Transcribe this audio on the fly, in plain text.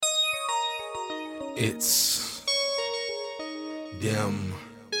It's them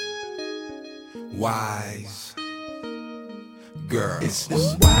wise girls. It's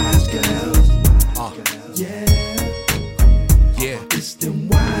them wise girls. Yeah. Yeah. It's them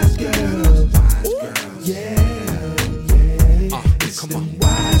wise girls. Yeah. It's Come them on.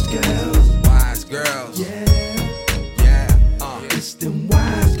 wise girls. Wise girls. Yeah. Yeah. It's them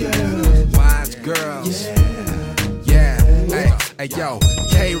wise girls. Wise girls. Yeah. Yeah. Hey, yo.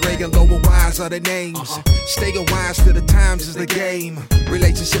 K. Reagan, go with wise are the names. Staying wise to the times is the game.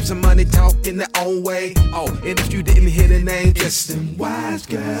 Relationships and money talk in their own way. Oh, and if you didn't hear the name, just Them wise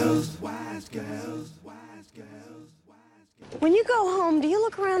girls. Wise girls. Wise girls. When you go home, do you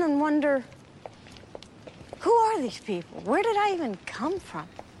look around and wonder, who are these people? Where did I even come from?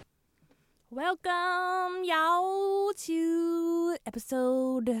 Welcome, y'all, to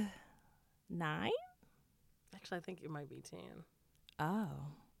episode 9. Actually, I think it might be 10. Oh.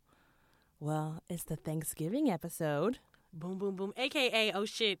 Well, it's the Thanksgiving episode. Boom, boom, boom. AKA, oh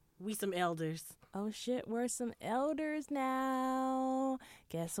shit, we some elders. Oh, shit, we're some elders now.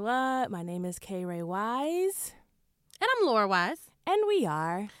 Guess what? My name is K. Ray Wise. And I'm Laura Wise. And we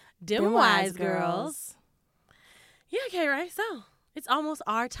are Dim Wise Girls. Yeah, K-Ray, so it's almost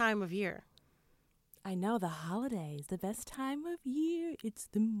our time of year. I know, the holidays, the best time of year. It's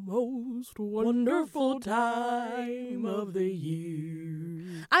the most wonderful time of the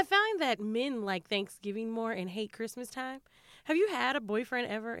year. I find that men like Thanksgiving more and hate Christmas time. Have you had a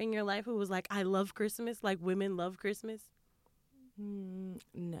boyfriend ever in your life who was like, I love Christmas, like women love Christmas?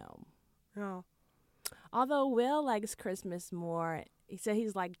 No. No. Although Will likes Christmas more. He said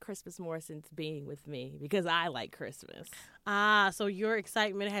he's liked Christmas more since being with me because I like Christmas. Ah, so your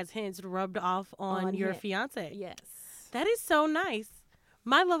excitement has hence rubbed off on your him. fiance. Yes. That is so nice.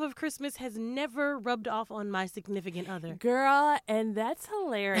 My love of Christmas has never rubbed off on my significant other. Girl, and that's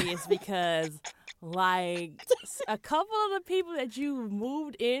hilarious because, like, a couple of the people that you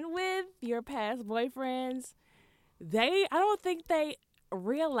moved in with, your past boyfriends, I don't think they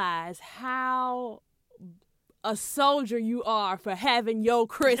realize how a soldier you are for having your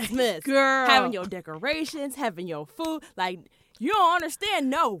Christmas. Girl. Having your decorations, having your food. Like, you don't understand.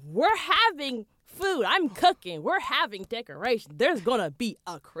 No, we're having food. I'm cooking. We're having decorations. There's going to be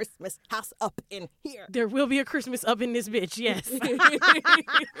a Christmas house up in here. There will be a Christmas up in this bitch, yes.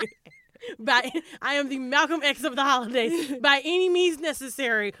 I am the Malcolm X of the holidays. By any means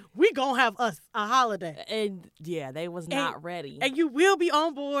necessary, we gonna have us a holiday. And, yeah, they was not ready. And you will be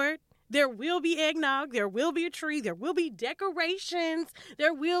on board. There will be eggnog. There will be a tree. There will be decorations.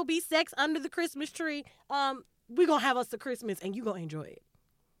 There will be sex under the Christmas tree. We gonna have us a Christmas, and you gonna enjoy it.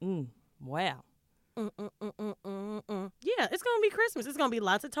 Wow. Yeah, it's gonna be Christmas. It's gonna be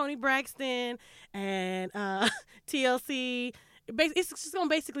lots of Toni Braxton and TLC. It's just gonna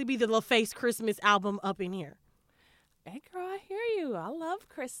basically be the LaFace Christmas album up in here. Hey, girl, I hear you. I love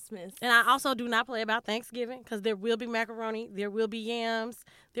Christmas. And I also do not play about Thanksgiving because there will be macaroni, there will be yams,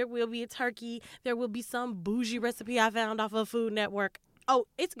 there will be a turkey, there will be some bougie recipe I found off of Food Network. Oh,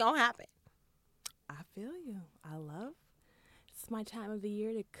 it's gonna happen. I feel you. It's my time of the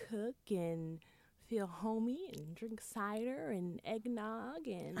year to cook and feel homey and drink cider and eggnog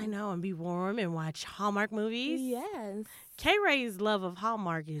and I know, and be warm and watch Hallmark movies. Yes. K-Ray's love of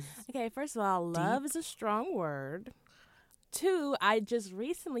Hallmark is Okay, first of all, love is a strong word. 2, I just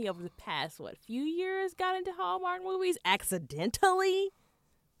recently, over the past, few years, got into Hallmark movies accidentally.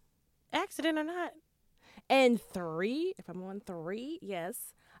 accident or not. And 3, if I'm on 3,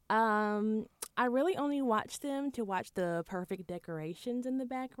 yes. I really only watch them to watch the perfect decorations in the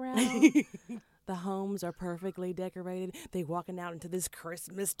background. The homes are perfectly decorated. They walking out into this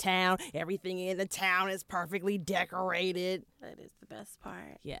Christmas town. Everything in the town is perfectly decorated. That is the best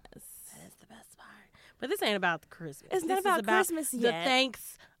part. Yes. That is the best part. But this ain't about the Christmas. It's not This about is Christmas the yet.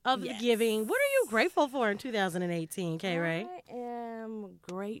 thanks of Yes. the giving. What are you grateful for in 2018, K-Ray? I am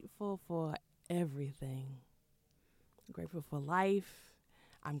grateful for everything. I'm grateful for life.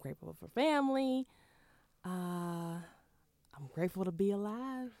 I'm grateful for family. I'm grateful to be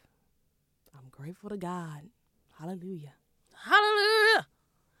alive. I'm grateful to God. Hallelujah. Hallelujah.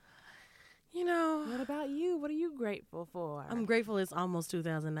 You know, What about you? What are you grateful for? I'm grateful it's almost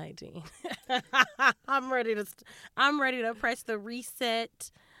 2019. I'm ready to press the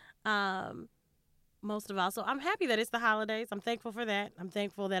reset. Most of all, so I'm happy that it's the holidays. I'm thankful for that. I'm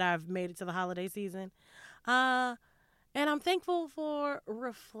thankful that I've made it to the holiday season. And I'm thankful for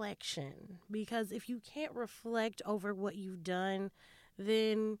reflection, because if you can't reflect over what you've done,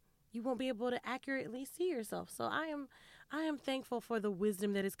 then you won't be able to accurately see yourself. So I am thankful for the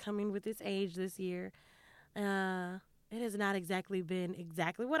wisdom that is coming with this age this year. it has not exactly been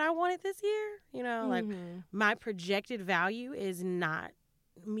exactly what I wanted this year. You know, like my projected value is not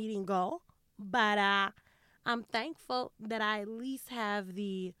meeting goal, but I'm thankful that I at least have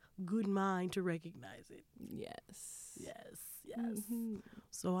the good mind to recognize it. Yes.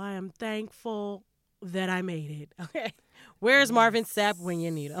 So I am thankful that I made it. Okay. Where's Marvin Sapp when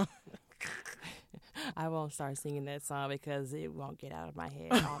you need him? I won't start singing that song because it won't get out of my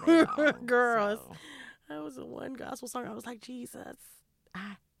head all day long. Girls. So. That was the one gospel song. I was like, Jesus,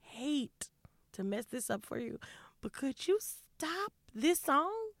 I hate to mess this up for you, but could you stop this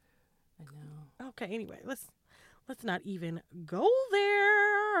song? I know. Okay, anyway, let's not even go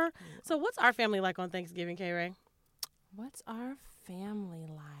there. So what's our family like on Thanksgiving, K-Ray? What's our family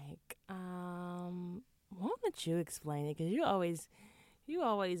like? Won't let you explain it because you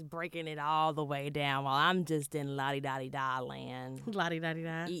always breaking it all the way down while I'm just in la-di-da-di-da land.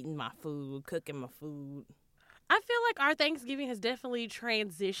 La-di-da-di-da. Eating my food, cooking my food. I feel like our Thanksgiving has definitely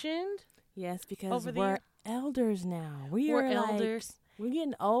transitioned. Yes, because over we're elders now. We're elders. We're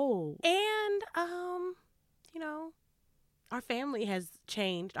getting old. And, you know, our family has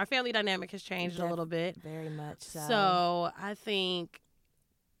changed. Our family dynamic has changed a little bit. Very much so. So I think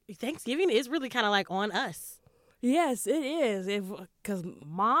Thanksgiving is really kind of like on us. Yes, it is. Because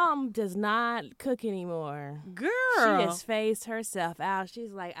Mom does not cook anymore. Girl. She has phased herself out.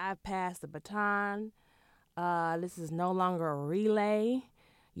 She's like, I've passed the baton. This is no longer a relay.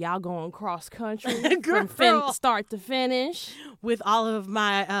 Y'all going cross country from start to finish. With all of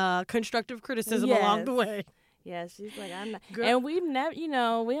my constructive criticism along the way. Yeah, she's like, I'm not. Girl. And we've never,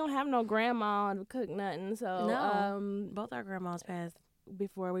 we don't have no grandma to cook nothing. So no, both our grandmas passed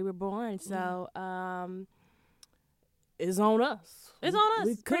before we were born. So it's on us. It's on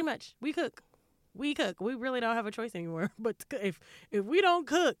us. Pretty much. We cook. We really don't have a choice anymore. But if we don't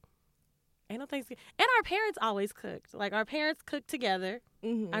cook, ain't no Thanksgiving. And our parents always cooked. Like, our parents cooked together.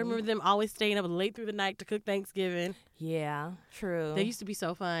 Mm-hmm. I remember them always staying up late through the night to cook Thanksgiving. Yeah, true. They used to be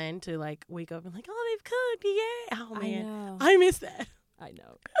so fun to, like, wake up and like, oh, they've cooked, yeah. Oh, man. I know. I miss that. I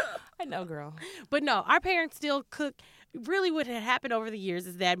know, girl. But no, our parents still cook. Really what had happened over the years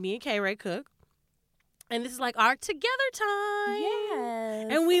is that me and K-Ray cook. And this is like our together time. Yes.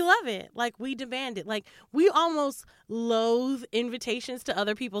 And we love it. Like, we demand it. Like, we almost loathe invitations to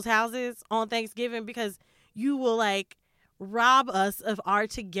other people's houses on Thanksgiving because you will, like, rob us of our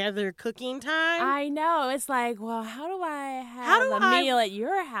together cooking time. I know. It's like, well, how do I have a meal at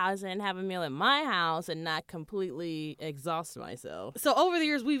your house and have a meal at my house and not completely exhaust myself? So over the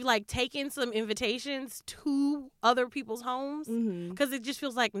years, we've like taken some invitations to other people's homes because it just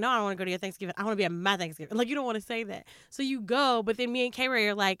feels like, no, I don't want to go to your Thanksgiving. I want to be at my Thanksgiving. Like, you don't want to say that. So you go, but then me and K-Ray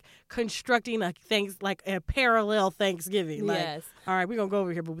are like constructing a parallel Thanksgiving. Like, yes. All right, we're going to go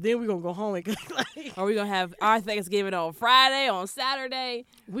over here, but then we're going to go home and cook. Or we're going to have our Thanksgiving on Friday, on Saturday.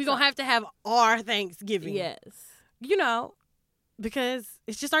 We're going to have our Thanksgiving. Yes. Because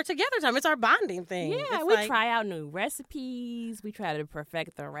it's just our together time. It's our bonding thing. Yeah, we try out new recipes. We try to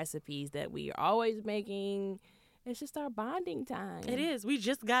perfect the recipes that we are always making. It's just our bonding time. It is. We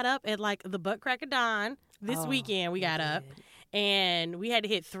just got up at like the butt crack of dawn this weekend. We got up and we had to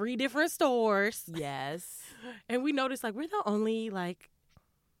hit 3 different stores. Yes. And we noticed like we're the only like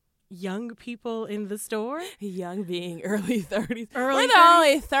young people in the store. Young being early 30s. We're the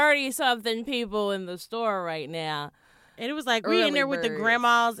only 30-something people in the store right now. And it was like we in there with the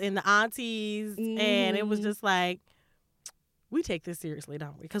grandmas and the aunties, and it was just like, we take this seriously,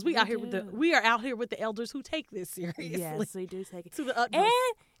 don't we? Because we are out here with the elders who take this seriously. Yes, we do take it to the utmost.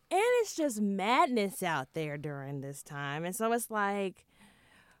 And it's just madness out there during this time, and so it's like,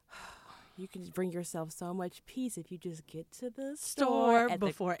 you can bring yourself so much peace if you just get to the store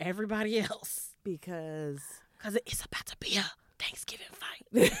before everybody else. Because it's about to be a Thanksgiving fight.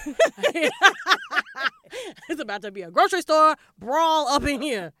 It's about to be a grocery store brawl up in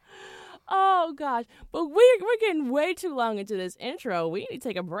here. Oh, gosh. But we're getting way too long into this intro. We need to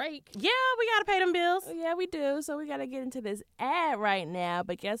take a break. Yeah, we got to pay them bills. Yeah, we do. So we got to get into this ad right now.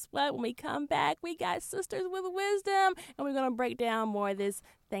 But guess what? When we come back, we got Sisters with Wisdom. And we're going to break down more of this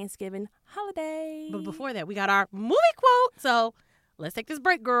Thanksgiving holiday. But before that, we got our movie quote. So let's take this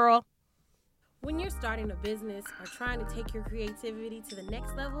break, girl. When you're starting a business or trying to take your creativity to the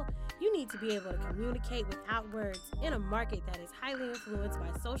next level, you need to be able to communicate without words in a market that is highly influenced by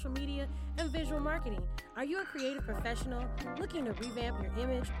social media and visual marketing. Are you a creative professional looking to revamp your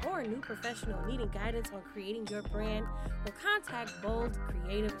image, or a new professional needing guidance on creating your brand? Well, contact Bold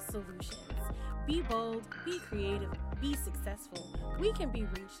Creative Solutions. Be bold, be creative, be successful. We can be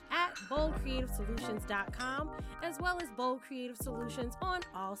reached at boldcreativesolutions.com as well as Bold Creative Solutions on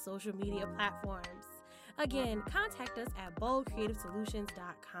all social media platforms. Again, contact us at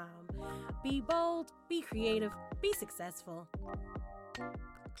boldcreativesolutions.com. Be bold, be creative, be successful.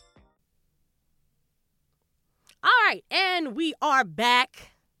 All right, and we are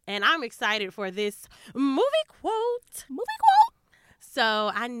back, and I'm excited for this movie quote. So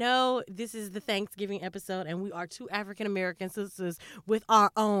I know this is the Thanksgiving episode, and we are two African-American sisters with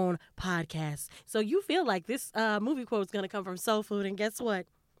our own podcast. So you feel like this movie quote is going to come from soul food, and guess what?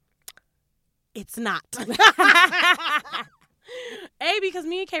 It's not. Because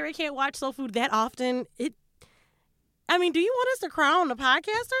me and K-Ray can't watch soul food that often. Do you want us to cry on the podcast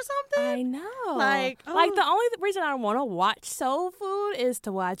or something? I know. Like the only reason I want to watch soul food is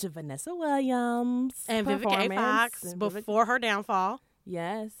to watch Vanessa Williams and Vivica A. Fox before her downfall.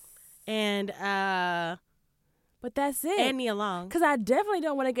 Yes. And but that's it. And Nia Long. Because I definitely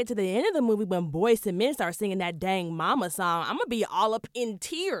don't want to get to the end of the movie when Boyz II Men start singing that dang mama song. I'm going to be all up in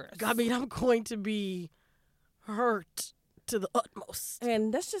tears. I'm going to be hurt to the utmost.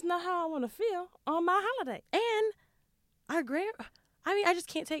 And that's just not how I want to feel on my holiday. And I just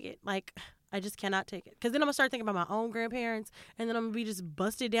can't take it. I just cannot take it. Because then I'm going to start thinking about my own grandparents, and then I'm going to be just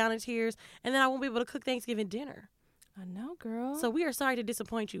busted down in tears, and then I won't be able to cook Thanksgiving dinner. I know, girl. So we are sorry to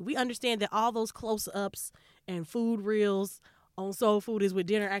disappoint you. We understand that all those close-ups and food reels on soul food is what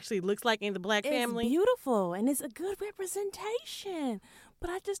dinner actually looks like in the Black family. It's beautiful, and it's a good representation.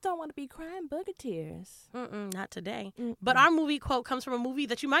 But I just don't want to be crying booger tears. Not today. But our movie quote comes from a movie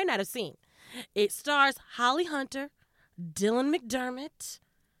that you might not have seen. It stars Holly Hunter, Dylan McDermott,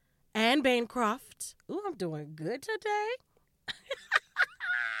 Anne Bancroft. Ooh, I'm doing good today.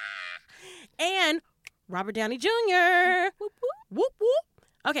 And Robert Downey Jr. Whoop, whoop. Whoop, whoop.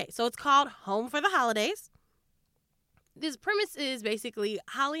 Okay, so it's called Home for the Holidays. This premise is basically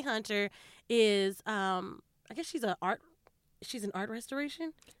Holly Hunter is, I guess she's an art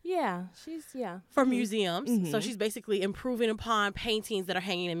restoration? Yeah, for museums. Mm-hmm. So she's basically improving upon paintings that are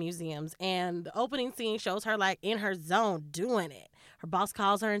hanging in museums. And the opening scene shows her in her zone doing it. Her boss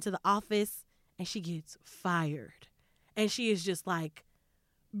calls her into the office and she gets fired. And she is just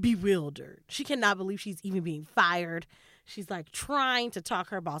bewildered. She cannot believe she's even being fired. She's trying to talk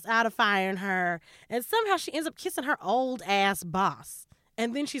her boss out of firing her. And somehow she ends up kissing her old ass boss.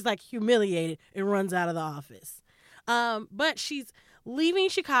 And then she's humiliated and runs out of the office. But she's leaving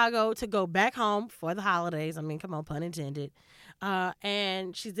Chicago to go back home for the holidays. I mean, come on, pun intended.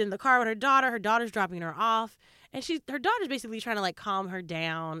 And she's in the car with her daughter. Her daughter's dropping her off. And her daughter's basically trying to calm her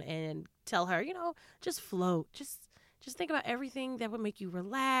down and tell her, just float. Just think about everything that would make you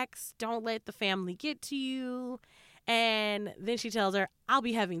relax. Don't let the family get to you. And then she tells her, I'll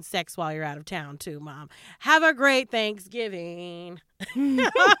be having sex while you're out of town too, Mom. Have a great Thanksgiving.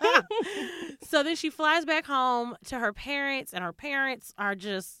 So then she flies back home to her parents, and her parents are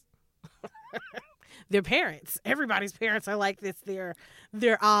just their parents. Everybody's parents are like this. They're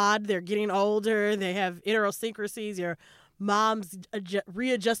odd. They're getting older. They have idiosyncrasies. Your mom's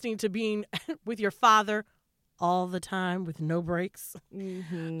readjusting to being with your father all the time with no breaks.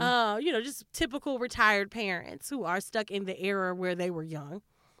 Mm-hmm. Just typical retired parents who are stuck in the era where they were young.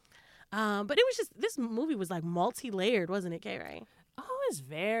 But it was just, this movie was multi-layered, wasn't it, K-Ray? Oh, it's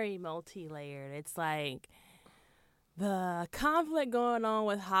very multi-layered. It's the conflict going on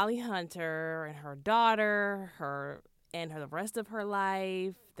with Holly Hunter and her daughter, the rest of her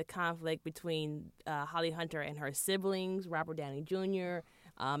life, the conflict between Holly Hunter and her siblings, Robert Downey Jr.,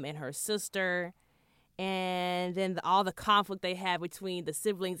 and her sister, and then all the conflict they have between the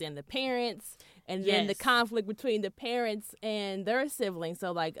siblings and the parents, and then the conflict between the parents and their siblings.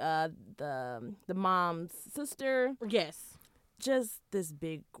 So the mom's sister. Yes. Just this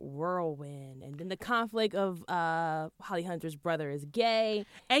big whirlwind. And then the conflict of Holly Hunter's brother is gay.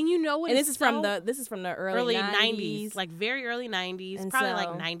 And what? And this is from the early 90s. Very early 90s, and probably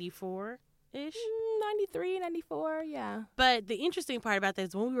 94-ish. 93, 94, yeah. But the interesting part about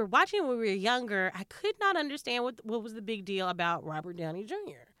this, when we were watching when we were younger, I could not understand what was the big deal about Robert Downey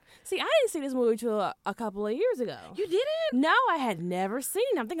Jr. See, I didn't see this movie till a couple of years ago. You didn't? No, I had never seen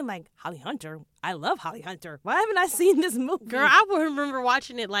it. I'm thinking Holly Hunter. I love Holly Hunter. Why haven't I seen this movie? Girl, I remember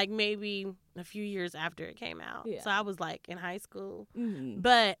watching it maybe a few years after it came out. Yeah. So I was in high school. Mm-hmm.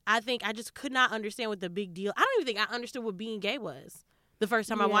 But I think I just could not understand what the big deal. I don't even think I understood what being gay was the first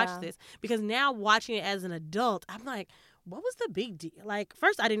time I watched this. Because now watching it as an adult, I'm what was the big deal?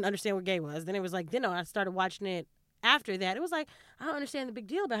 First I didn't understand what gay was. Then it was then I started watching it. After that, it was I don't understand the big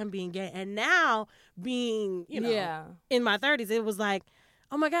deal about him being gay. And now being, in my 30s, it was oh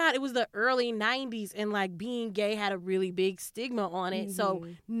my God, it was the early 90s and being gay had a really big stigma on it. Mm-hmm. So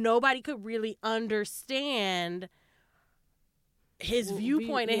nobody could really understand his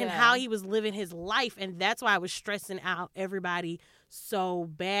viewpoint and how he was living his life, and that's why I was stressing out everybody so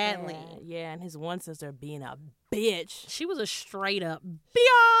badly. Yeah, and his one sister being a bitch. She was a straight up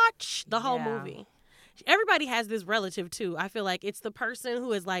bitch the whole movie. Everybody has this relative too. I feel like it's the person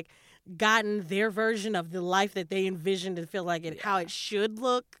who has like gotten their version of the life that they envisioned and feel like how it should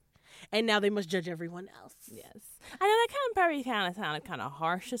look, and now they must judge everyone else. Yes. I know that probably sounded kind of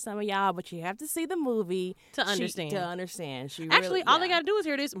harsh to some of y'all, but you have to see the movie to understand. She actually really, all they gotta do is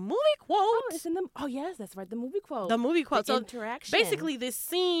hear this movie quote. It's in the. Oh yes, that's right. The movie quote. The movie quote. The so interaction. Basically, this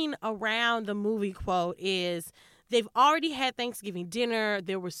scene around the movie quote is they've already had Thanksgiving dinner.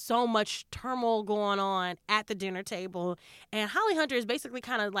 There was so much turmoil going on at the dinner table, and Holly Hunter is basically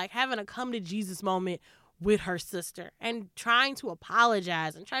kind of like having a come to Jesus moment with her sister and trying to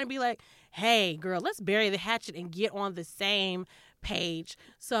apologize and trying to be like, hey, girl, let's bury the hatchet and get on the same page.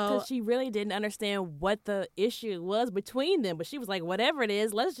 So because she really didn't understand what the issue was between them, but she was like, whatever it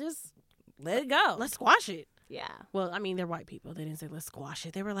is, let's just let it go. Let's squash it. Yeah. Well, I mean, they're white people. They didn't say let's squash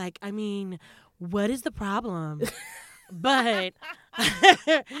it. They were like, I mean, what is the problem? But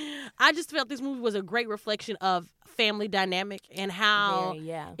I just felt this movie was a great reflection of family dynamic and how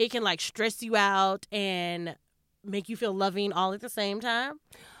it can like stress you out and make you feel loving all at the same time.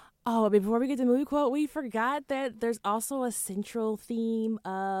 Oh, before we get to the movie quote, we forgot that there's also a central theme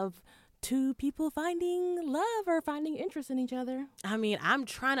of two people finding love or finding interest in each other. I mean, I'm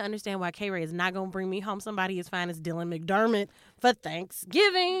trying to understand why K-Ray is not going to bring me home somebody as fine as Dylan McDermott for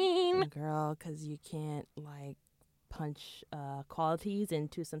Thanksgiving. Girl, because you can't like punch qualities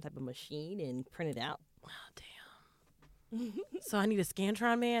into some type of machine and print it out. Oh, damn. So I need a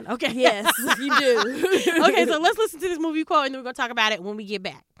Scantron man? Okay. Yes, you do. Okay, so let's listen to this movie quote and then we're going to talk about it when we get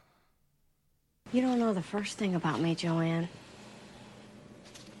back. You don't know the first thing about me, Joanne.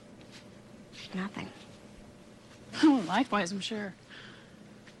 Nothing. Oh, likewise, I'm sure.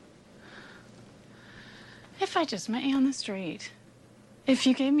 If I just met you on the street, if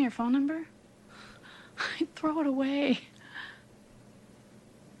you gave me your phone number, I'd throw it away.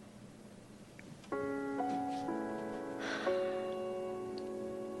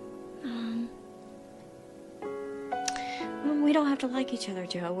 We don't have to like each other,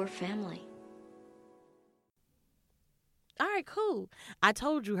 Joe. We're family. All right, cool. I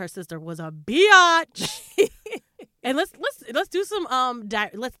told you her sister was a biatch. And let's do some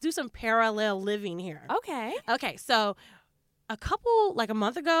let's do some parallel living here. Okay. So a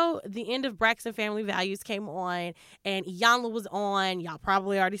month ago, the end of Braxton Family Values came on, and Iyanla was on. Y'all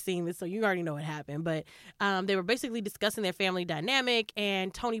probably already seen this, so you already know what happened. But they were basically discussing their family dynamic,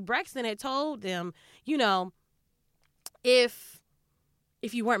 and Toni Braxton had told them, you know, if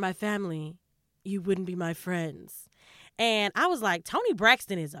you weren't my family, you wouldn't be my friends. And I was like, Toni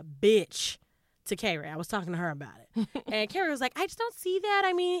Braxton is a bitch to K-Ray. I was talking to her about it. And K-Ray was like, I just don't see that.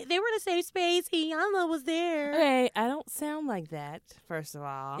 I mean, they were in a safe space. Iyanla was there. Okay, I don't sound like that, first of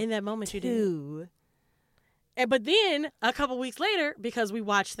all. In that moment, you did. But then, a couple weeks later, because we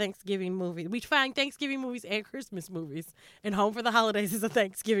watch Thanksgiving movies, we find Thanksgiving movies and Christmas movies. And Home for the Holidays is a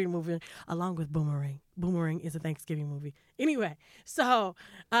Thanksgiving movie, along with Boomerang. Boomerang is a Thanksgiving movie. Anyway, so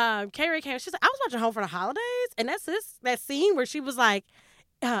K-Ray came. She's like, I was watching Home for the Holidays, and that's that scene where she was like,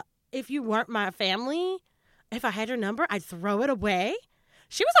 if you weren't my family, if I had your number, I'd throw it away.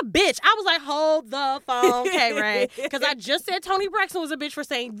 She was a bitch. I was like, hold the phone, K-Ray. Because I just said Toni Braxton was a bitch for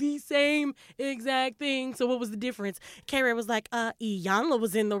saying the same exact thing. So what was the difference? K-Ray was like, Iyanla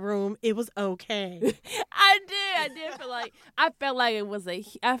was in the room. It was okay. I did feel like, I felt like it was a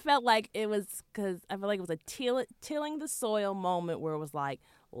tilling the soil moment where it was like,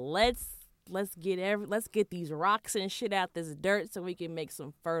 let's get these rocks and shit out this dirt so we can make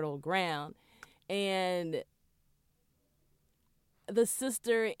some fertile ground. And the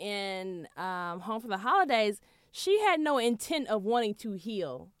sister in Home for the Holidays, she had no intent of wanting to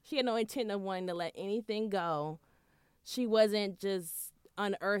heal. She had no intent of wanting to let anything go. She wasn't just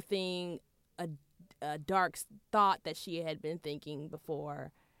unearthing a dark thought that she had been thinking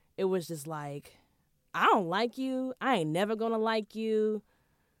before. It was just like, I don't like you. I ain't never gonna like you.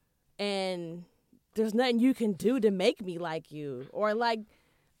 And there's nothing you can do to make me like you. Or like,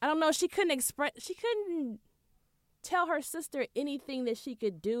 I don't know, she couldn't tell her sister anything that she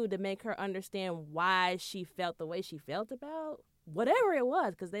could do to make her understand why she felt the way she felt about whatever it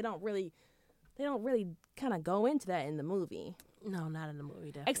was, because they don't really kind of go into that in the movie. No, not in the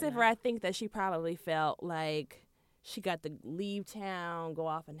movie, definitely. Except for I think that she probably felt like she got to leave town, go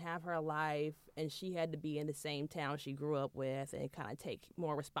off and have her life, and she had to be in the same town she grew up with and kind of take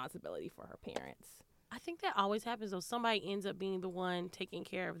more responsibility for her parents. I think that always happens, though. Somebody ends up being the one taking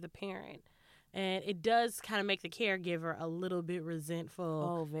care of the parent. And it does kind of make the caregiver a little bit resentful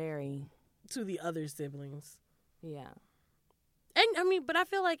Oh, very. to the other siblings. Yeah. And I mean, but I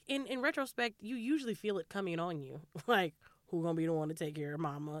feel like in retrospect, you usually feel it coming on you. Like, who gonna be the one to take care of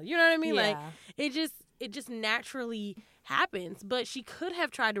mama? You know what I mean? Like, it just naturally happens. But she could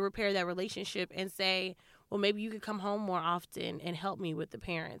have tried to repair that relationship and say, well, maybe you could come home more often and help me with the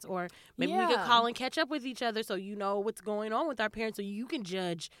parents. Or maybe we could call and catch up with each other so you know what's going on with our parents so you can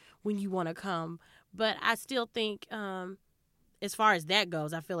judge when you want to come. But I still think, as far as that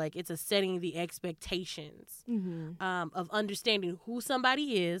goes, I feel like it's a setting the expectations of understanding who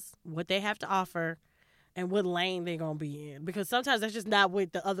somebody is, what they have to offer, and what lane they're going to be in. Because sometimes that's just not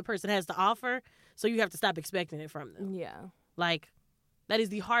what the other person has to offer, so you have to stop expecting it from them. Yeah. Like, that is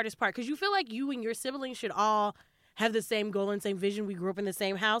the hardest part. Because you feel like you and your siblings should all have the same goal and same vision. We grew up in the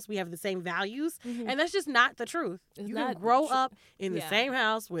same house. We have the same values. And that's just not the truth. You can grow up in the same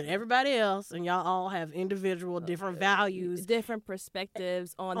house with everybody else, and y'all all have individual different values. Different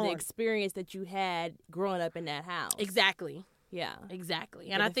perspectives on the experience that you had growing up in that house. Exactly. Yeah. Exactly.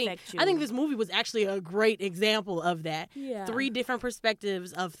 And I think this movie was actually a great example of that. Yeah. 3 different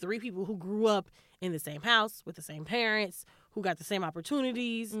perspectives of 3 people who grew up in the same house with the same parents, who got the same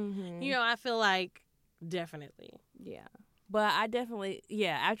opportunities. You know, I feel like definitely. Yeah. But I definitely,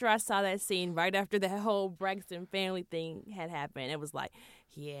 after I saw that scene, right after that whole Braxton family thing had happened, it was like,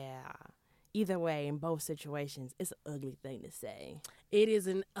 either way, in both situations, it's an ugly thing to say. It is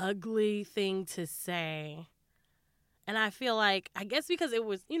an ugly thing to say. And I feel like, I guess because it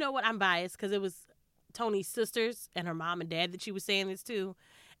was, you know what, I'm biased because it was Tony's sisters and her mom and dad that she was saying this to.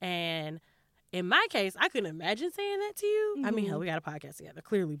 And in my case, I couldn't imagine saying that to you. I mean, hell, we got a podcast together.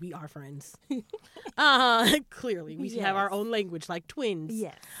 Clearly, we are friends. Clearly, we have our own language like twins.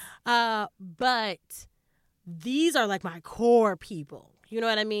 Yes. But these are like my core people. You know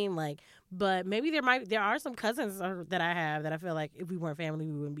what I mean? Like, but maybe there are some cousins that I have that I feel like if we weren't family,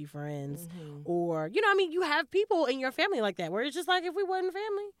 we wouldn't be friends. Or, you know, I mean, you have people in your family like that where it's just like if we wasn't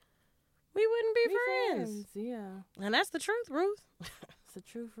family, we wouldn't be friends. Yeah. And that's the truth, Ruth. It's the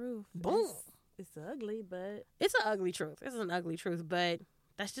truth, Ruth. Boom. It's ugly, but... It's an ugly truth. It's an ugly truth, but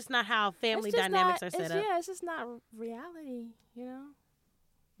that's just not how family dynamics are set up. Yeah, it's just not reality, you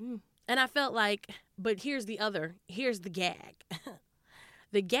know? And I felt like, but here's the gag.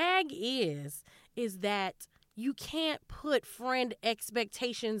 The gag is that you can't put friend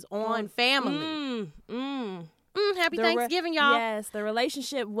expectations on family. Happy Thanksgiving, y'all. Yes, the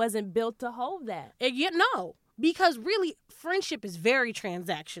relationship wasn't built to hold that. No, because really, friendship is very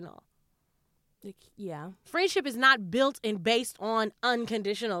transactional. Yeah. Friendship is not built and based on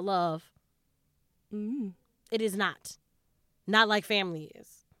unconditional love. It is not. Not like family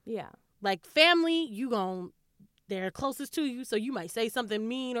is. Yeah. Like family, they're closest to you, so you might say something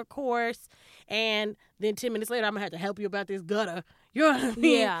mean or coarse, and then 10 minutes later, I'm going to have to help you about this gutter. You know what I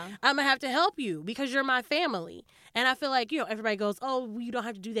mean? Yeah. I'm going to have to help you because you're my family. And I feel like, you know, everybody goes, oh, well, you don't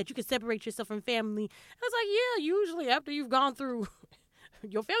have to do that. You can separate yourself from family. And it's like, yeah, usually after you've gone through...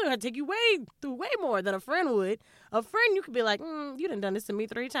 Your family would take you way more than a friend would. A friend, you could be like, you done this to me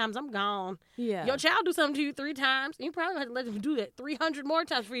 3 times. I'm gone. Yeah. Your child do something to you 3 times. And you probably have to let them do that 300 more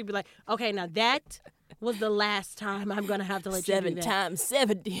times for you to be like, okay, now that was the last time I'm going to have to let you do that. 7 times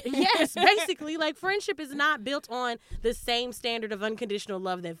 70. Yes, basically. Like, friendship is not built on the same standard of unconditional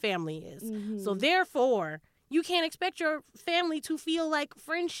love that family is. So, therefore... You can't expect your family to feel like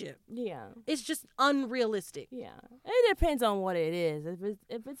friendship. Yeah. It's just unrealistic. Yeah. It depends on what it is.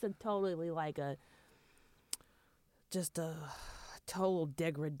 If it's a totally like just a total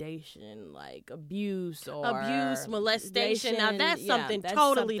degradation, like abuse, molestation. Now that's something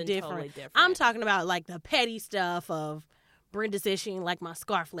totally different. I'm talking about like the petty stuff of Brenda said she didn't like my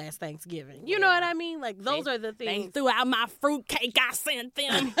scarf last Thanksgiving. You know what I mean? Like, those are the things. They threw out my fruitcake I sent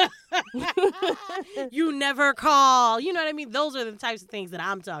them. You never call. You know what I mean? Those are the types of things that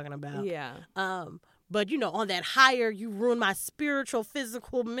I'm talking about. Yeah. But, you know, on that higher, you ruin my spiritual,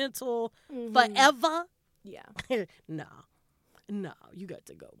 physical, mental, forever. Yeah. No, you got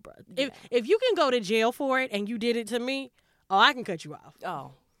to go, bro. Yeah. If you can go to jail for it and you did it to me, I can cut you off.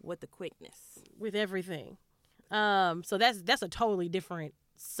 Oh, with the quickness. With everything. So that's a totally different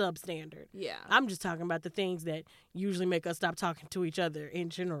substandard. Yeah. I'm just talking about the things that usually make us stop talking to each other in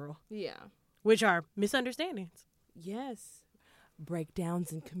general. Yeah. Which are misunderstandings. Yes.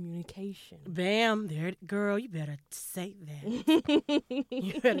 Breakdowns in communication. Bam. There, girl, you better say that.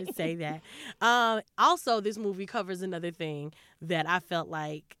 You better say that. Also, this movie covers another thing that I felt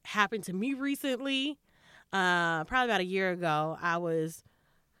like happened to me recently. Probably about a year ago. I was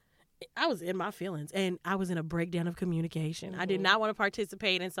I was in my feelings, and I was in a breakdown of communication. I did not want to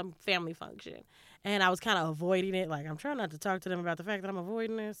participate in some family function, and I was kind of avoiding it. Like, I'm trying not to talk to them about the fact that I'm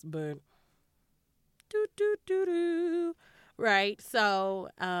avoiding this, but right. So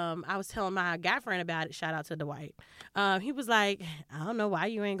I was telling my guy friend about it. Shout out to Dwight. He was like, I don't know why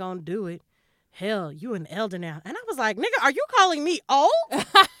you ain't gonna do it. Hell, you an elder now. And I was like, nigga, are you calling me old?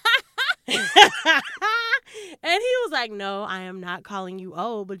 And he was like, no, I am not calling you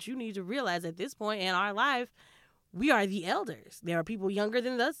old, but you need to realize at this point in our life, we are the elders. There are people younger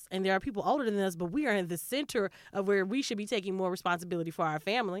than us and there are people older than us, but we are in the center of where we should be taking more responsibility for our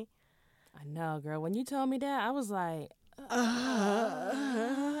family. I know, girl. When you told me that, I was like, there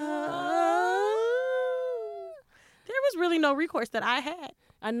was really no recourse that I had.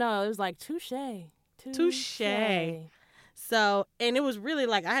 I know. It was like, touche. So, and it was really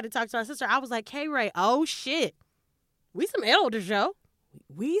like, I had to talk to my sister. I was like, K-Ray, oh shit. We some elders, yo.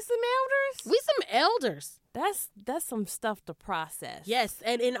 We some elders? We some elders. That's some stuff to process. Yes,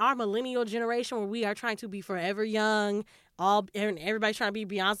 and in our millennial generation where we are trying to be forever young, everybody's trying to be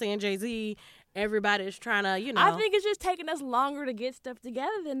Beyonce and Jay-Z, everybody's trying to, you know. I think it's just taking us longer to get stuff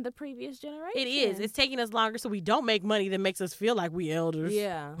together than the previous generation. It is. It's taking us longer so we don't make money that makes us feel like we elders.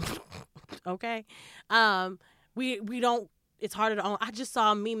 Yeah. Okay. We don't, it's harder to own. I just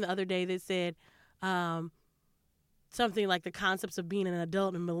saw a meme the other day that said something like the concepts of being an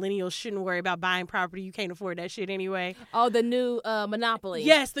adult and millennials shouldn't worry about buying property. You can't afford that shit anyway. Oh, the new Monopoly.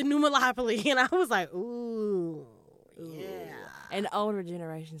 Yes, the new Monopoly. And I was like, ooh, yeah. And older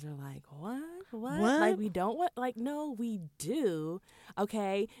generations are like, what? Like, we don't want, like, no, we do.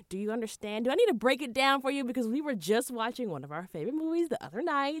 Okay, do you understand? Do I need to break it down for you? Because we were just watching one of our favorite movies the other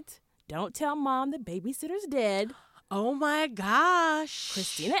night. Don't Tell Mom the Babysitter's Dead. Oh, my gosh.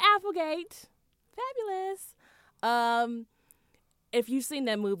 Christina Applegate. Fabulous. If you've seen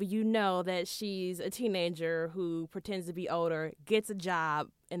that movie, you know that she's a teenager who pretends to be older, gets a job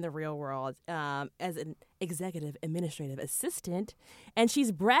in the real world as an executive administrative assistant, and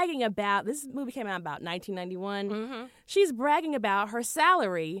she's bragging about, this movie came out about 1991, she's bragging about her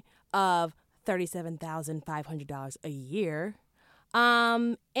salary of $37,500 a year,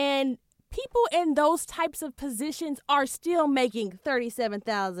 and people in those types of positions are still making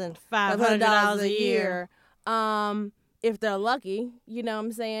 $37,500 a year. If they're lucky, you know what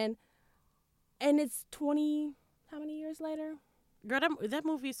I'm saying? And it's 20, how many years later? Girl, that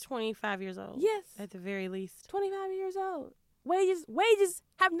movie is 25 years old. Yes. At the very least. 25 years old. Wages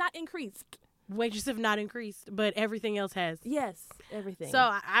have not increased. Wages have not increased, but everything else has. Yes, everything. So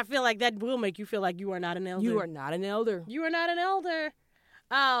I feel like that will make you feel like you are not an elder. You are not an elder. You are not an elder.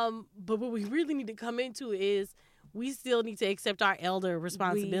 But what we really need to come into is we still need to accept our elder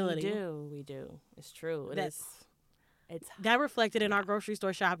responsibility. We do. It's true. It's that reflected in our grocery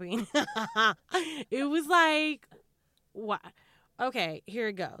store shopping. It was like, what? Okay, here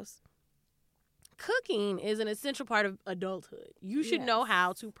it goes. Cooking is an essential part of adulthood. You should know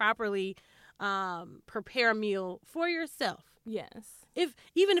how to properly prepare a meal for yourself. Yes.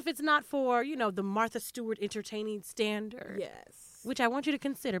 Even if it's not for, the Martha Stewart entertaining standard. Yes. Which I want you to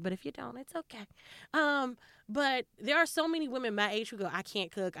consider, but if you don't, it's okay. But there are so many women my age who go, I can't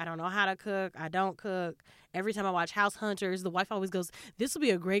cook. I don't know how to cook. I don't cook. Every time I watch House Hunters, the wife always goes, this will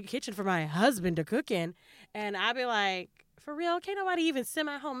be a great kitchen for my husband to cook in. And I be like, for real? Can't nobody even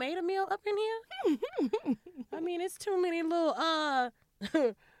semi-homemade a meal up in here? I mean, it's too many little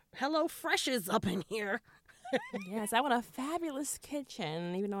Hello Freshes up in here. Yes, I want a fabulous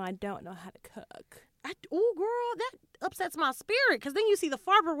kitchen, even though I don't know how to cook. Oh, girl, that upsets my spirit, because then you see the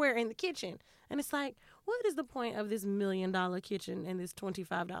Farberware in the kitchen. And it's like, what is the point of this $1 million kitchen and this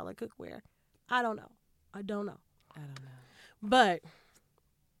 $25 cookware? I don't know. But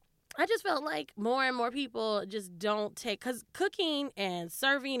I just felt like more and more people just don't take, because cooking and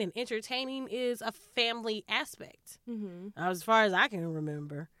serving and entertaining is a family aspect. As far as I can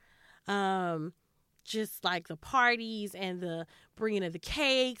remember. Just like the parties and the bringing of the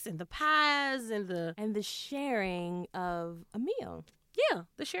cakes and the pies and the sharing of a meal. Yeah,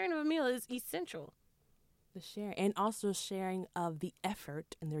 the sharing of a meal is essential. And also sharing of the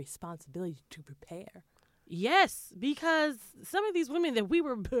effort and the responsibility to prepare. Yes, because some of these women that we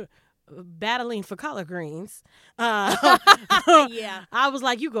were battling for collard greens, I was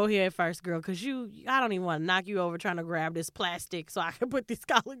like, you go ahead first, girl, because I don't even want to knock you over trying to grab this plastic so I can put these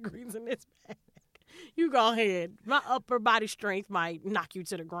collard greens in this bag. You go ahead. My upper body strength might knock you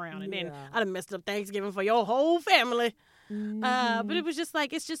to the ground, and then I'd have messed up Thanksgiving for your whole family. But it was just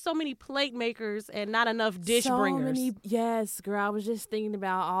like, it's just so many plate makers and not enough dish bringers. Yes, girl. I was just thinking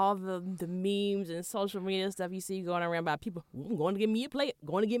about all the memes and social media stuff you see going around about people going to give me a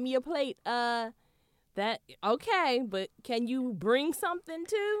plate, okay, but can you bring something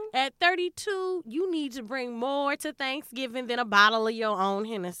too? At 32, you need to bring more to Thanksgiving than a bottle of your own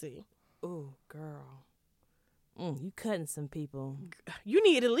Hennessy. Oh, girl. You cutting some people. You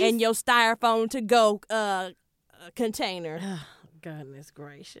need at least... And your styrofoam to go container. Goodness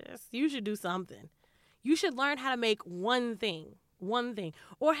gracious. You should do something. You should learn how to make one thing.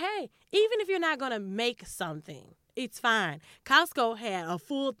 Or hey, even if you're not going to make something, it's fine. Costco had a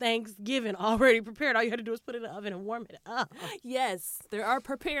full Thanksgiving already prepared. All you had to do is put it in the oven and warm it up. Yes, there are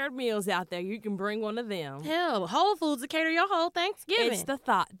prepared meals out there. You can bring one of them. Hell, Whole Foods will cater your whole Thanksgiving. It's the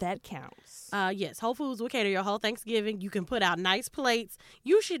thought that counts. Yes, Whole Foods will cater your whole Thanksgiving. You can put out nice plates.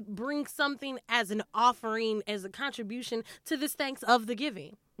 You should bring something as an offering, as a contribution to this thanks of the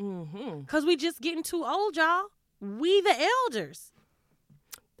giving. Because we just getting too old, y'all. We the elders.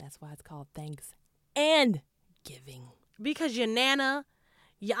 That's why it's called thanks and giving. Because your Nana,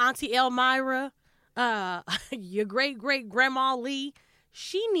 your Auntie Elmira, your great-great-grandma Lee,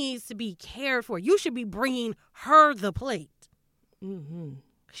 she needs to be cared for. You should be bringing her the plate.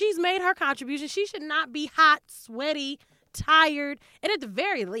 She's made her contribution. She should not be hot, sweaty, tired. And at the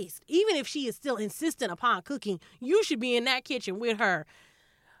very least, even if she is still insistent upon cooking, you should be in that kitchen with her,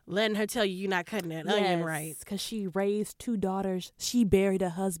 letting her tell you you're not cutting that onion right. Because she raised 2 daughters. She buried a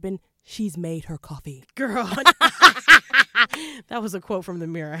husband. She's made her coffee. Girl. That was a quote from The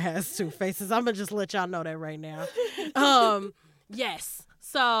Mirror Has Two Faces. I'm going to just let y'all know that right now. Yes.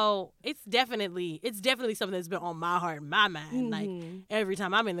 So it's definitely something that's been on my heart and my mind. Like every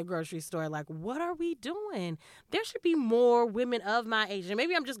time I'm in the grocery store, like, what are we doing? There should be more women of my age. And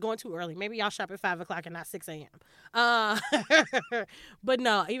maybe I'm just going too early. Maybe y'all shop at 5 o'clock and not 6 a.m. But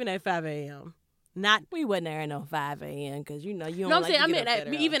no, even at 5 a.m. We wasn't there at no 5 a.m. because you don't I'm like saying, to I get mean, up that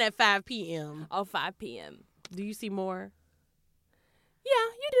early. even at 5 p.m. Oh, 5 p.m. Do you see more? Yeah,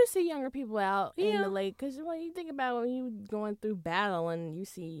 you do see younger people out in the late, because when you think about when you going through battle and you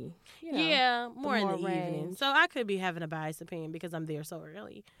see, more in the evening. range. So I could be having a biased opinion because I'm there so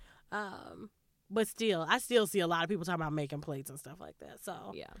early. But still, I still see a lot of people talking about making plates and stuff like that.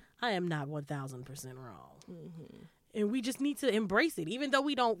 So Yeah. I am not 1,000% wrong. And we just need to embrace it. Even though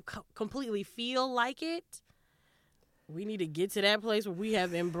we don't completely feel like it, we need to get to that place where we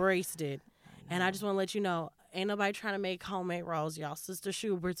have embraced it. And I just want to let you know, ain't nobody trying to make homemade rolls, y'all. Sister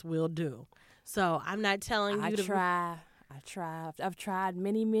Schubert's will do. So I'm not telling you to try. I've tried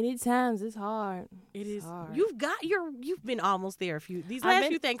many, many times. It's hard. It is hard. You've been almost there few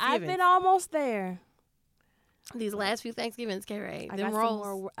Thanksgivings. I've been almost there. These last few Thanksgivings, Carrie. I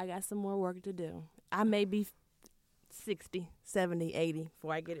got some more work to do. I may be 60, 70, 80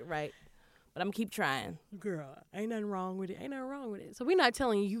 before I get it right. But I'm going to keep trying. Girl, ain't nothing wrong with it. So we're not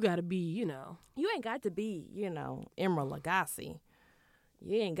telling you got to be, You ain't got to be, Emerald Lagasse.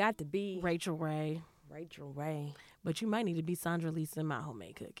 You ain't got to be Rachel Ray. But you might need to be Sandra Lisa in My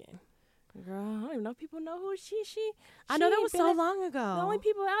Homemade Cooking. Girl, I don't even know if people know who she. I know that was so long ago. The only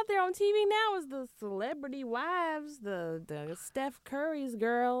people out there on TV now is the celebrity wives, the Steph Curry's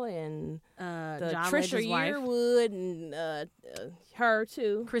girl, and the John Trisha Legend's wife. Yearwood, and her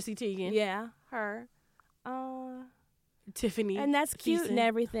too. Chrissy Teigen. Yeah, her. Tiffany. And that's cute Thiessen. and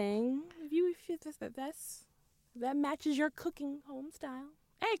everything. That matches your cooking home style.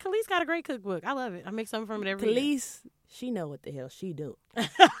 Hey, Khalees got a great cookbook. I love it. I make something from it every year. Khalees, she know what the hell she do.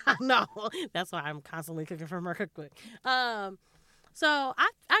 No, that's why I'm constantly cooking from her cookbook. So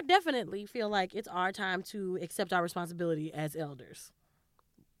I definitely feel like it's our time to accept our responsibility as elders.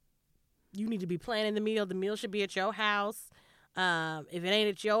 You need to be planning the meal. The meal should be at your house. If it ain't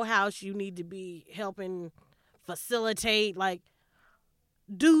at your house, you need to be helping facilitate. Like,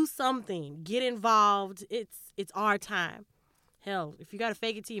 do something. Get involved. It's our time. Hell, if you got to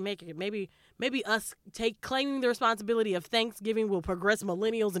fake it till you make it, maybe us claiming the responsibility of Thanksgiving will progress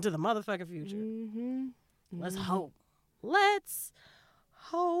millennials into the motherfucking future. Let's hope. Let's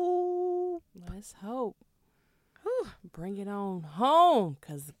hope. Whew. Bring it on home,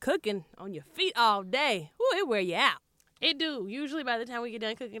 because cooking on your feet all day, it wear you out. It do. Usually by the time we get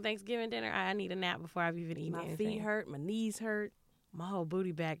done cooking Thanksgiving dinner, I need a nap before I've even eaten anything. My feet hurt. My knees hurt. My whole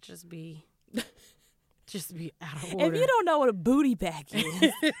booty back just be out of order. If you don't know what a booty back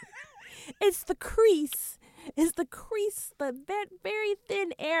is, it's the crease. It's the crease, the very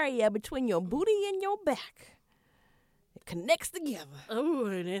thin area between your booty and your back. It connects together. Oh,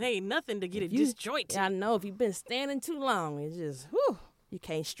 and it ain't nothing to get it disjointed. I know. If you've been standing too long, it's just, you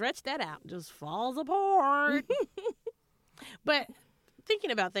can't stretch that out. Just falls apart. But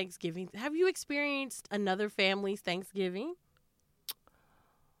thinking about Thanksgiving, have you experienced another family's Thanksgiving?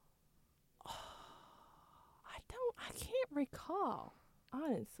 I can't recall,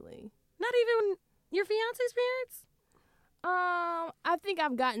 honestly. Not even your fiance's parents? I think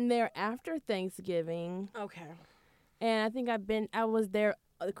I've gotten there after Thanksgiving, Okay. and I think I was there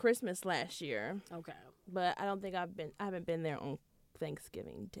Christmas last year, Okay. but I don't think I haven't been there on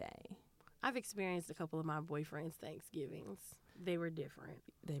Thanksgiving Day. I've experienced a couple of my boyfriend's Thanksgivings. They were different.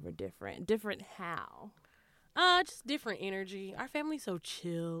 They were different. Different how? Just different energy. Our family's so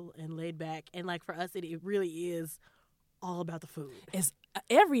chill and laid back, and like for us, it really is all about the food. It's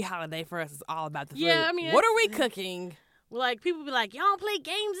every holiday for us is all about the food. Yeah, I mean, what are we cooking? Like, people be like, y'all don't play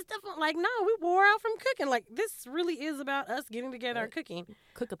games and stuff. I'm like, no, we wore out from cooking. Like, this really is about us getting together and cooking.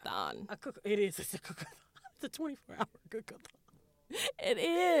 Cook-a-thon. It is. It's a cook-a-thon. It's a 24-hour cook-a-thon. It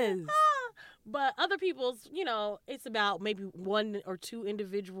is. But other people's, it's about maybe one or two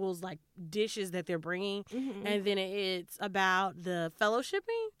individuals, like, dishes that they're bringing. Mm-hmm. And then it's about the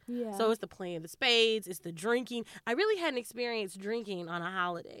fellowshipping. Yeah. So it's the playing the spades. It's the drinking. I really hadn't experienced drinking on a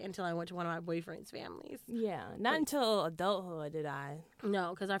holiday until I went to one of my boyfriend's families. Yeah. Not until adulthood did I.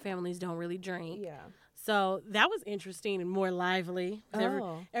 No, because our families don't really drink. Yeah. So that was interesting and more lively.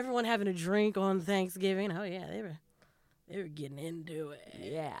 Everyone having a drink on Thanksgiving. Oh, yeah, they were getting into it.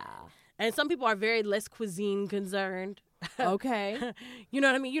 Yeah. And some people are very less cuisine concerned. Okay. You know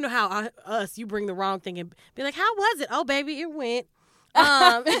what I mean? You know how you bring the wrong thing and be like, how was it? Oh, baby, it went.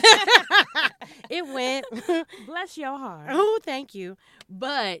 It went. Bless your heart. Oh, thank you.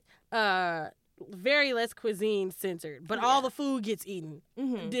 But very less cuisine centered. But all the food gets eaten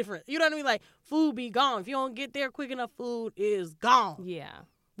different. You know what I mean? Like, food be gone. If you don't get there quick enough, food is gone. Yeah.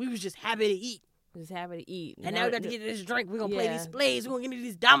 We was just happy to eat. Just happy to eat. And now we got to get this drink. We're going to play these plays. We're going to get into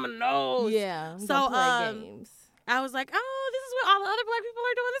these dominoes. Yeah. So, play games. I was like, oh, this is what all the other black people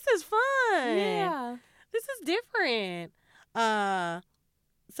are doing. This is fun. Yeah. This is different.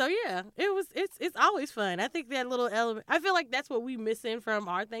 So yeah, it's always fun. I think that little element, I feel like that's what we missing from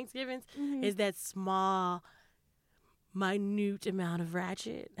our Thanksgivings is that small, minute amount of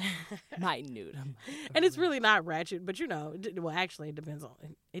ratchet. Minute. And it's really not ratchet, but actually it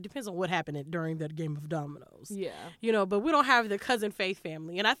depends on what happened during that game of dominoes. Yeah. But we don't have the cousin Faith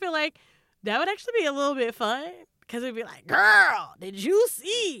family, and I feel like that would actually be a little bit fun. Because it'd be like, girl, did you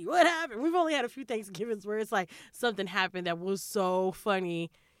see what happened? We've only had a few Thanksgivings where it's like something happened that was so funny.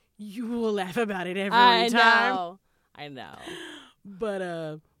 You will laugh about it every time. I know. But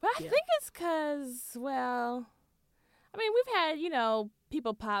I think it's because, well, I mean, we've had,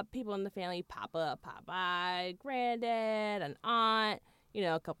 people in the family pop up, pop by, granddad, an aunt,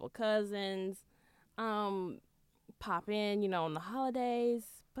 a couple cousins, pop in, on the holidays.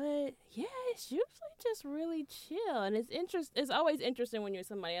 But yeah, it's usually just really chill, and it's always interesting when you're at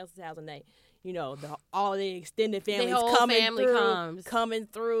somebody else's house and they, all the extended families coming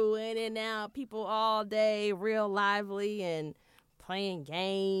through, in and out, people all day, real lively and playing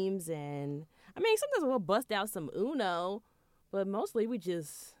games, and I mean sometimes we'll bust out some Uno, but mostly we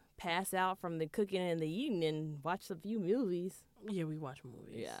just pass out from the cooking and the eating and watch a few movies. Yeah, we watch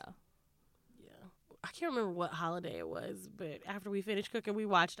movies. Yeah. I can't remember what holiday it was, but after we finished cooking, we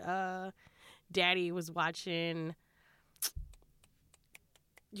watched, Daddy was watching,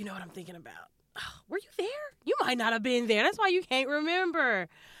 you know what I'm thinking about. Oh, were you there? You might not have been there. That's why you can't remember.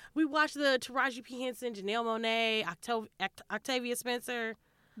 We watched the Taraji P. Henson, Janelle Monáe, Octavia Spencer.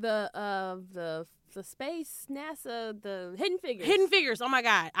 The space, NASA, the Hidden Figures. Hidden Figures. Oh, my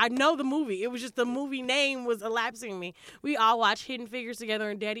God. I know the movie. It was just the movie name was elapsing me. We all watched Hidden Figures together,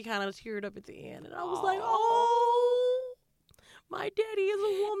 and Daddy kind of teared up at the end. And I was like, oh, my daddy is a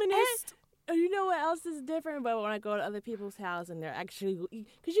womanist. And you know what else is different? But when I go to other people's house and they're actually,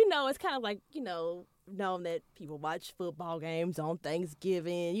 because it's kind of like, known that people watch football games on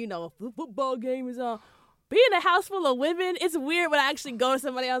Thanksgiving. A football game is on. Being in a house full of women, it's weird when I actually go to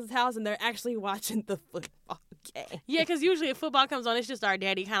somebody else's house and they're actually watching the football game. Yeah, because usually if football comes on, it's just our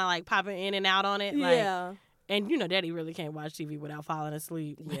daddy kind of like popping in and out on it. Yeah. And, Daddy really can't watch TV without falling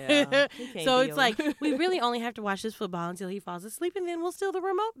asleep. Yeah. So it's like, we really only have to watch this football until he falls asleep, and then we'll steal the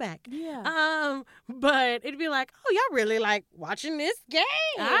remote back. Yeah. But it'd be like, oh, y'all really like watching this game.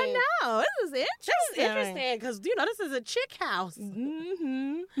 I know. This is interesting. This is interesting because, this is a chick house.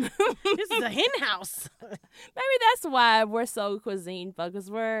 Mm-hmm. This is a hen house. Maybe that's why we're so cuisine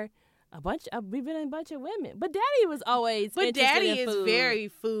focused. We've been a bunch of women. But Daddy was always interested Daddy in food. is very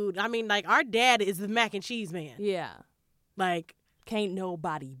food. I mean, like, our dad is the mac and cheese man. Yeah. Like, can't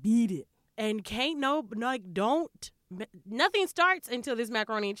nobody beat it. And don't nothing starts until this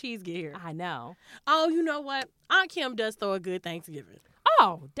macaroni and cheese get here. I know. Oh, you know what? Aunt Kim does throw a good Thanksgiving.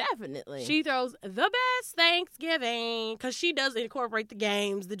 Oh, definitely. She throws the best Thanksgiving because she does incorporate the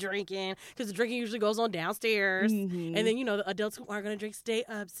games, the drinking, because the drinking usually goes on downstairs. Mm-hmm. And then, the adults who aren't going to drink stay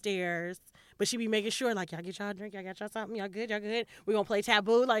upstairs. But she be making sure, like, y'all get y'all a drink, y'all got y'all something, y'all good. We're going to play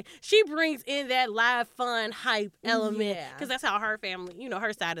Taboo. Like, she brings in that live, fun, hype element because that's how her family,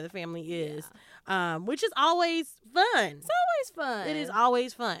 her side of the family is, which is always fun. It's always fun. It is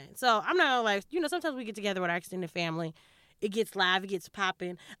always fun. So I'm not like, sometimes we get together with our extended family. It gets live, it gets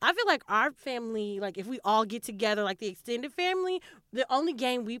popping. I feel like our family, like if we all get together, like the extended family, the only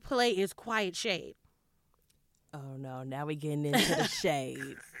game we play is Quiet Shade. Oh, no. Now we getting into the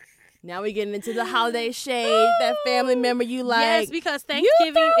shade. Now we getting into the holiday shade. That family member you like. Yes, because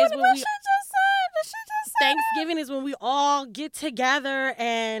Thanksgiving is when we... Thanksgiving Thanksgiving is when we all get together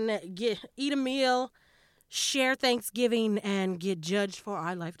and eat a meal, share Thanksgiving, and get judged for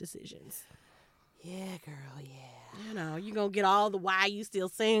our life decisions. Yeah, girl, yeah. You're going to get all the why you still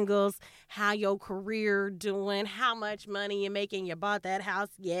singles, how your career doing, how much money you're making, you bought that house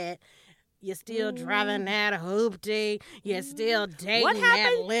yet, you're still driving that hoopty, you're still dating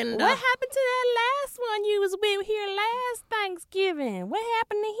that Linda. What happened to that last one you was with here last Thanksgiving? What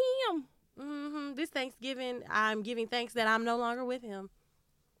happened to him? This Thanksgiving, I'm giving thanks that I'm no longer with him.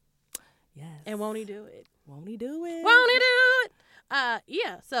 Yes. And won't he do it? Won't he do it? Won't he do it?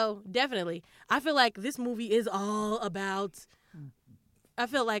 So definitely. I feel like this movie is all about, I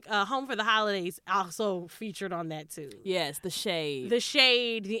feel like Home for the Holidays also featured on that too. Yes, the shade. The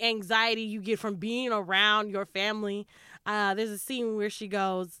shade, the anxiety you get from being around your family. There's a scene where she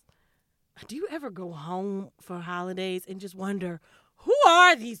goes, do you ever go home for holidays and just wonder, who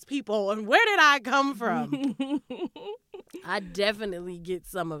are these people and where did I come from? I definitely get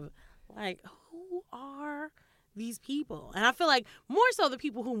some of, like, who are these people? And I feel like more so the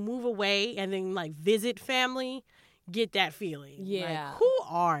people who move away and then, like, visit family get that feeling. Yeah. Like, who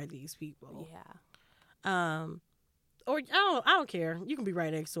are these people? Yeah. Or I don't care. You can be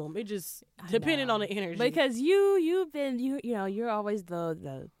right next to them. It just depending on the energy. Because you've been you're always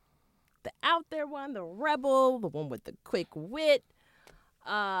the out there one, the rebel, the one with the quick wit,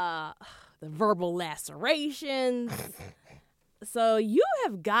 the verbal lacerations. So you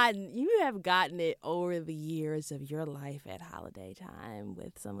have gotten it over the years of your life at holiday time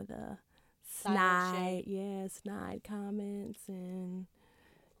with some of the snide comments and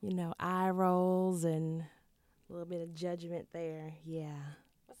eye rolls and a little bit of judgment there. Yeah.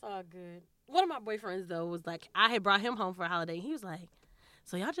 That's all good. One of my boyfriends, though, was like, I had brought him home for a holiday. He was like,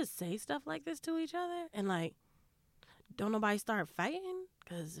 so y'all just say stuff like this to each other? And, like, don't nobody start fighting?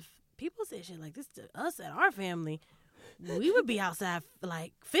 Because if people say shit like this to us at our family, we would be outside,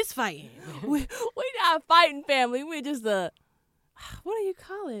 like, fist fighting. we not fighting family. We're just what do you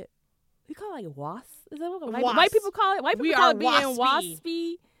call it? You call it like wasp? Is that what white people call it? White people call it being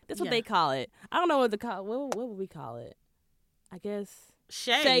waspy. That's what they call it. I don't know what to call it. What would we call it? I guess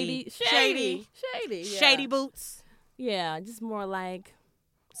Shady. Yeah. Shady boots. Yeah, just more like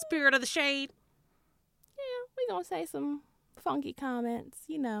spirit of the shade. Yeah, we gonna say some funky comments.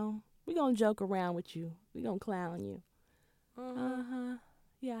 We gonna joke around with you. We gonna clown you.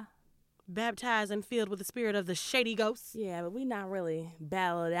 Yeah. Baptized and filled with the spirit of the shady ghosts. Yeah, but we not really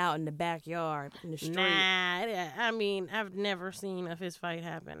battle it out in the backyard, in the street. Nah, I mean, I've never seen a fist fight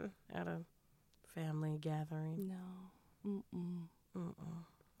happen at a family gathering. No.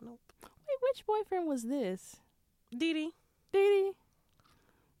 Nope. Wait, which boyfriend was this? Dee Dee?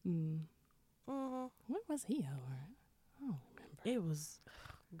 What was he over? I don't remember. It was,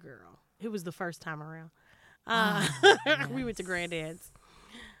 girl. It was the first time around. We went to Granddad's.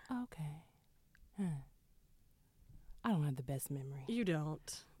 Okay. I don't have the best memory. You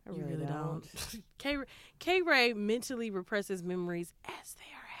don't. You really don't. K-Ray mentally represses memories as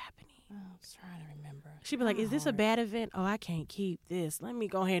they are happening. I was trying to remember. She'd be like, is this a bad event? Oh, I can't keep this. Let me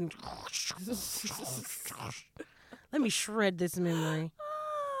go ahead and let me shred this memory.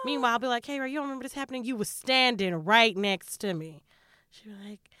 Meanwhile, I'll be like, K-Ray, you don't remember this happening? You was standing right next to me. She'd be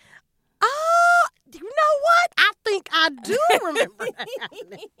like, you know what? I think I do remember that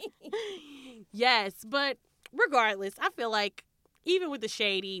happening. Yes, but regardless, I feel like even with the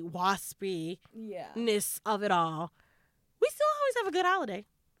shady, waspiness of it all, we still always have a good holiday.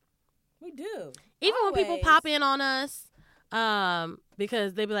 We do. Even when people pop in on us,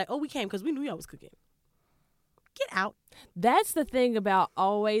 because they be like, oh, we came because we knew y'all was cooking. Get out. That's the thing about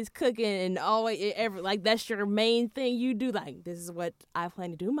always cooking and always like that's your main thing you do. Like, this is what I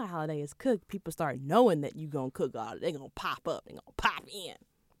plan to do my holiday is cook. People start knowing that you gonna cook all. They gonna pop up. They gonna pop in.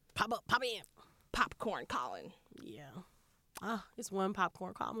 Pop up, pop in. Popcorn calling. Yeah. It's one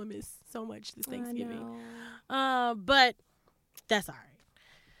popcorn call. I'm gonna miss so much this Thanksgiving. I know. But that's all right.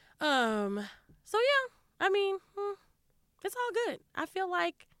 So yeah, I mean, it's all good. I feel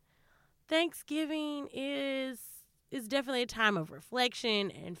like Thanksgiving is definitely a time of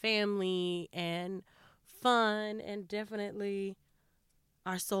reflection and family and fun, and definitely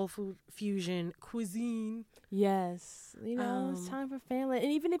our soul food fusion cuisine. Yes. It's time for family.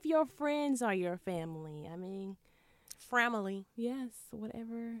 And even if your friends are your family, I mean, family. yes,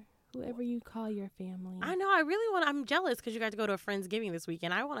 whoever you call your family. I know. I'm jealous because you got to go to a Friendsgiving this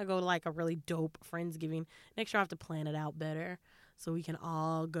weekend. I want to go to like a really dope Friendsgiving. Next year I have to plan it out better so we can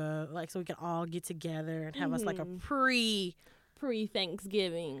all go, so we can all get together and have us like a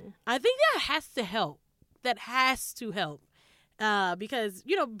pre-Thanksgiving. I think that has to help. Because,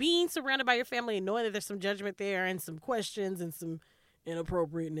 being surrounded by your family and knowing that there's some judgment there and some questions and some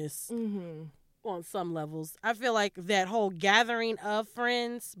inappropriateness on some levels. I feel like that whole gathering of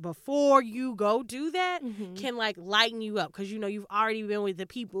friends before you go do that can, lighten you up. Because, you've already been with the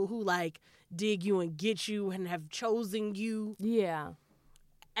people who, dig you and get you and have chosen you. Yeah.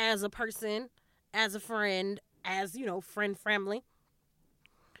 As a person, as a friend, as, friend family.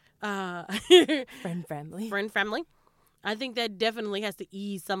 Friend family. I think that definitely has to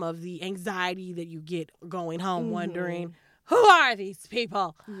ease some of the anxiety that you get going home wondering, who are these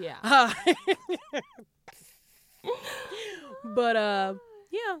people? Yeah. But,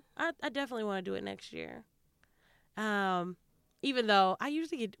 yeah, I definitely want to do it next year. Even though we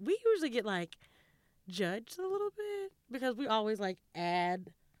usually get judged a little bit because we always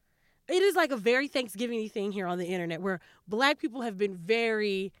add. It is a very Thanksgiving-y thing here on the internet where Black people have been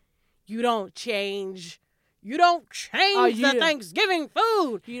very, you don't change the Thanksgiving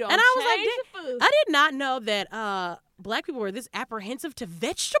food. You don't and I was change the food. I did not know that Black people were this apprehensive to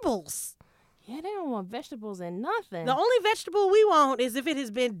vegetables. Yeah, they don't want vegetables and nothing. The only vegetable we want is if it has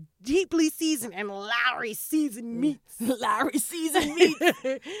been deeply seasoned and Lowry seasoned meats. Lowry seasoned meats.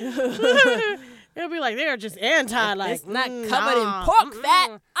 It'll be they're just anti, it's not covered in pork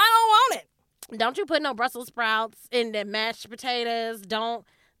fat. I don't want it. Don't you put no Brussels sprouts in the mashed potatoes. Don't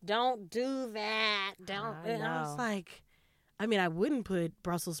do that. Don't. And I was I wouldn't put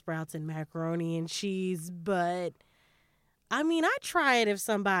Brussels sprouts in macaroni and cheese, but I try it if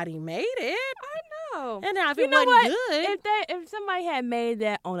somebody made it. I know. And now if it wasn't good. If somebody had made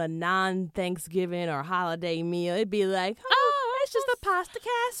that on a non-Thanksgiving or holiday meal, it'd be it's just a pasta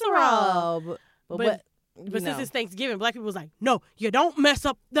casserole. But since it's Thanksgiving, Black people was no, you don't mess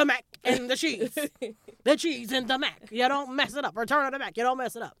up the mac and the cheese. The cheese and the mac. You don't mess it up. Or turn on the mac. You don't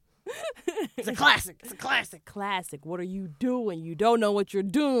mess it up. It's a classic. Classic. What are you doing? You don't know what you're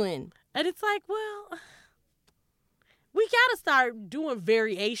doing. And it's well, we got to start doing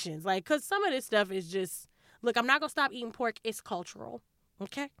variations. Because some of this stuff is just, look, I'm not going to stop eating pork. It's cultural.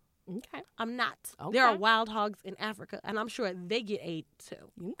 Okay? Okay. I'm not. Okay. There are wild hogs in Africa, and I'm sure they get ate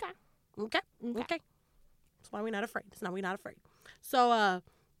too. Okay. That's why we're not afraid. We're not afraid. So, I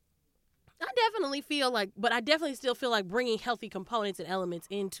definitely feel but I definitely still feel bringing healthy components and elements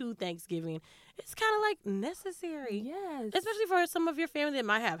into Thanksgiving. It's kind of necessary. Yes. Especially for some of your family that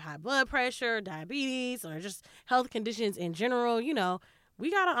might have high blood pressure, diabetes, or just health conditions in general. We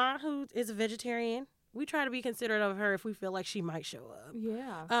got an aunt who is a vegetarian. We try to be considerate of her if we feel like she might show up.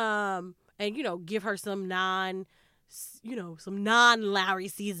 Yeah. And, give her some non-Lowry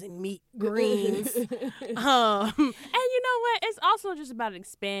seasoned meat greens. And you know what? It's also just about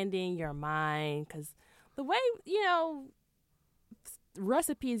expanding your mind because the way,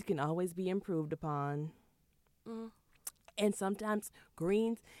 recipes can always be improved upon. And sometimes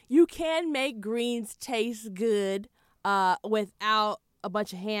you can make greens taste good without a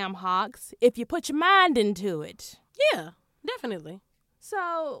bunch of ham hocks if you put your mind into it. Yeah, definitely.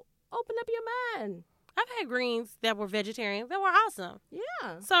 So open up your mind. I've had greens that were vegetarian that were awesome.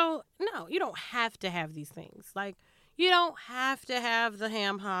 Yeah. So, no, you don't have to have these things. You don't have to have the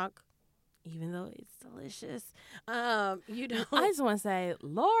ham hock, even though it's delicious. You don't. I just want to say,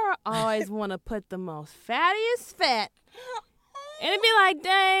 Laura always want to put the most fattiest fat. And it'd be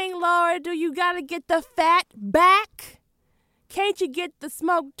dang, Laura, do you got to get the fat back? Can't you get the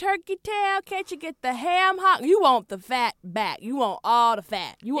smoked turkey tail? Can't you get the ham hock? You want the fat back. You want all the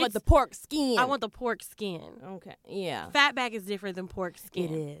fat. You want the pork skin. I want the pork skin. Okay, yeah. Fat back is different than pork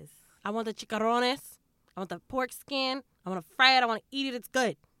skin. It is. I want the chicharrones. I want the pork skin. I want to fry it. I want to eat it. It's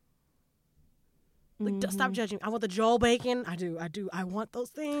good. Stop judging. I want the Joel bacon. I do. I want those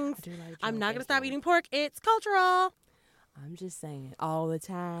things. I'm not going to stop eating pork. It's cultural. I'm just saying all the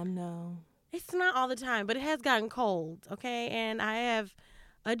time, no. It's not all the time, but it has gotten cold, okay? And I have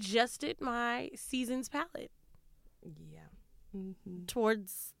adjusted my seasons palette. Yeah.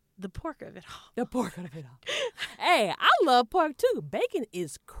 towards the pork of it all. The pork of it all. Hey, I love pork too. Bacon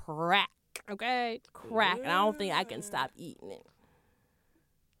is crack. Okay? Crack. And I don't think I can stop eating it.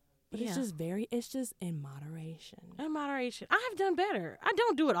 But Yeah. it's just in moderation. In moderation. I have done better. I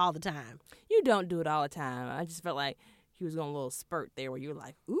don't do it all the time. You don't do it all the time. I just felt like you was going a little spurt there where you were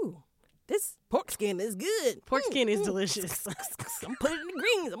like, ooh, this pork skin is good. Pork skin is delicious. I'm putting it in the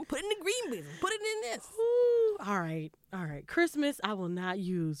greens. I'm putting the green beans. I'm putting it in this. Ooh, all right. Christmas, I will not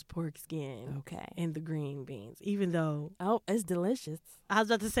use pork skin Okay. in the green beans, even though Oh, it's delicious. I was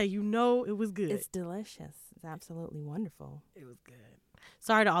about to say, it was good. It's delicious. It's absolutely wonderful. It was good.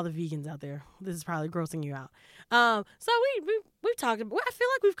 Sorry to all the vegans out there. This is probably grossing you out. So we've talked about. I feel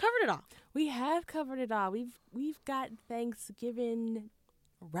like we've covered it all. We have covered it all. We've got Thanksgiving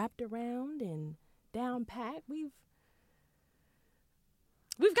wrapped around and down packed. We've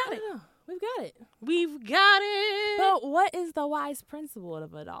I got it. don't know. We've got it. We've got it. But what is the wise principle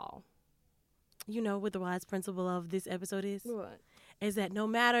of it all? You know what the wise principle of this episode is? What? Is that no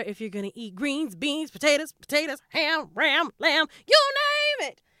matter if you're going to eat greens, beans, potatoes, ham, ram, lamb, you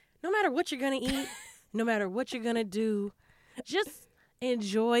name it. No matter what you're going to eat, no matter what you're going to do, just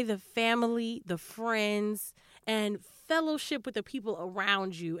enjoy the family, the friends, and fellowship with the people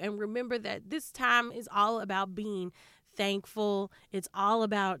around you. And remember that this time is all about being thankful. It's all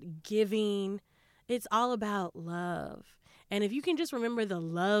about giving. It's all about love. And if you can just remember the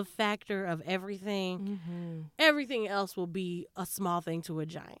love factor of everything, everything else will be a small thing to a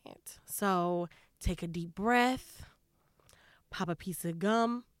giant. So take a deep breath, pop a piece of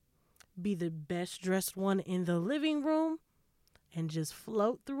gum, be the best dressed one in the living room, and just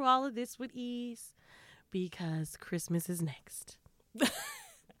float through all of this with ease because Christmas is next.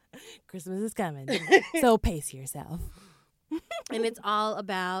 Christmas is coming. So pace yourself. And it's all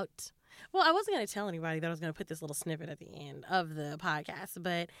about... Well, I wasn't going to tell anybody that I was going to put this little snippet at the end of the podcast,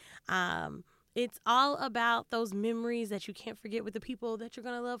 but it's all about those memories that you can't forget with the people that you're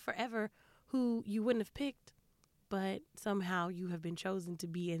going to love forever who you wouldn't have picked, but somehow you have been chosen to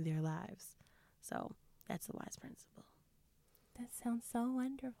be in their lives. So that's the wise principle. That sounds so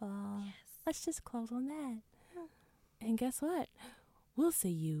wonderful. Yes. Let's just close on that. And guess what? We'll see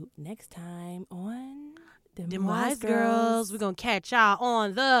you next time on Them Wise Girls. We're going to catch y'all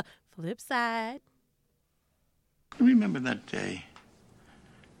on the flip side. Remember that day?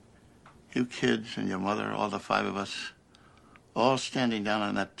 You kids and your mother, all the 5 of us, all standing down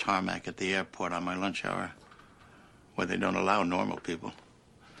on that tarmac at the airport on my lunch hour, where they don't allow normal people.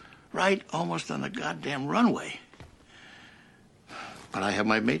 Right almost on the goddamn runway. But I have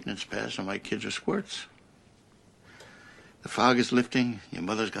my maintenance pass and my kids are squirts. The fog is lifting. Your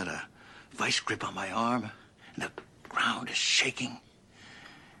mother's got a vice grip on my arm, and the ground is shaking.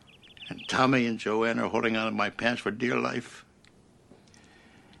 And Tommy and Joanne are holding on to my pants for dear life.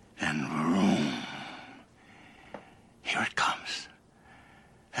 And vroom, here it comes.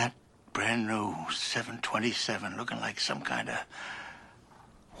 That brand new 727 looking like some kind of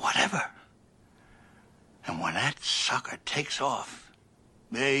whatever. And when that sucker takes off,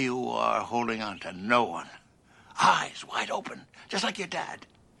 there you are holding on to no one. Eyes wide open, just like your dad.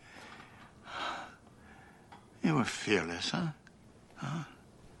 You were fearless, huh?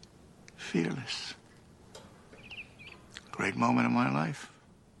 Fearless. Great moment in my life.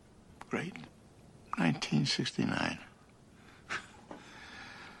 Great. 1969.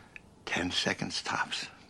 10 seconds tops.